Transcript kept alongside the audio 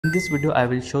In this video, I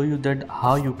will show you that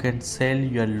how you can sell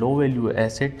your low value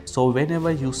asset. So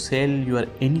whenever you sell your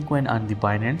any coin on the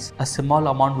Binance, a small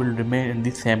amount will remain in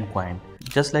the same coin.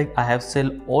 Just like I have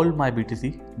sold all my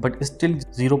BTC, but still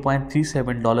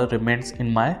 $0.37 remains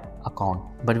in my account.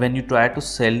 But when you try to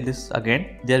sell this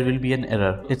again, there will be an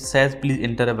error. It says please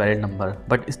enter a valid number,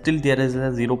 but still there is a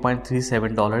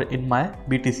 $0.37 in my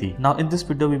BTC. Now in this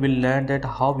video, we will learn that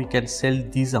how we can sell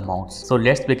these amounts. So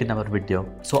let's begin our video.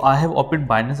 So I have opened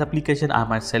Binance application on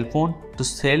my cell phone. To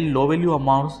sell low value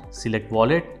amounts, select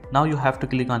wallet. Now you have to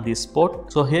click on the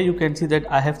spot. So here you can see that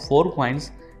I have 4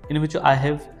 coins in which I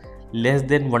have less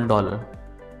than $1.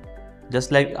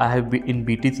 Just like I have in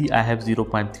BTC, I have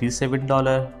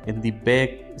 $0.37. In the back,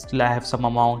 still I have some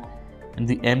amount. In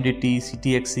the MDT,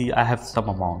 CTXC, I have some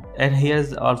amount. And here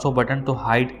is also button to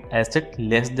hide asset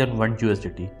less than 1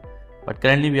 USDT. But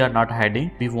currently we are not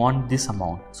hiding, we want this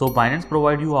amount. So Binance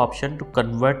provide you option to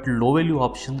convert low value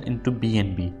options into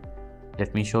BNB.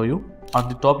 Let me show you. On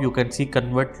the top you can see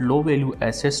convert low value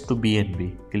assets to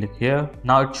BNB. Click here.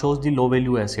 Now it shows the low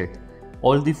value asset.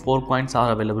 All the 4 coins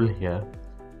are available here.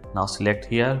 Now select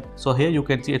here. So here you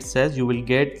can see it says you will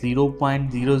get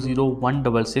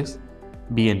 0.00166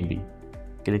 BNB.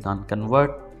 Click on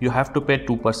convert. You have to pay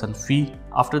 2% fee.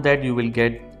 After that you will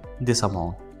get this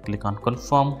amount. Click on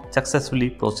confirm. Successfully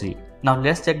proceed. Now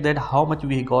let's check that how much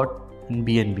we got in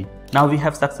BNB. Now we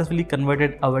have successfully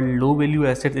converted our low value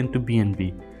assets into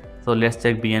BNB. So let's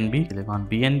check BNB. Click on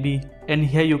BNB, and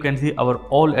here you can see our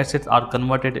all assets are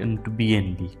converted into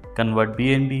BNB. Convert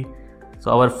BNB.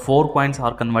 So our 4 coins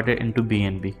are converted into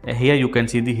BNB. Here you can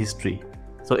see the history.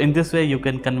 So in this way you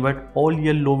can convert all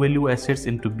your low value assets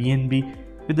into BNB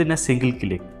within a single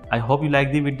click. I hope you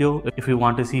like the video. If you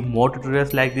want to see more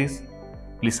tutorials like this,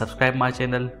 please subscribe my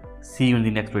channel. See you in the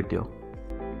next video.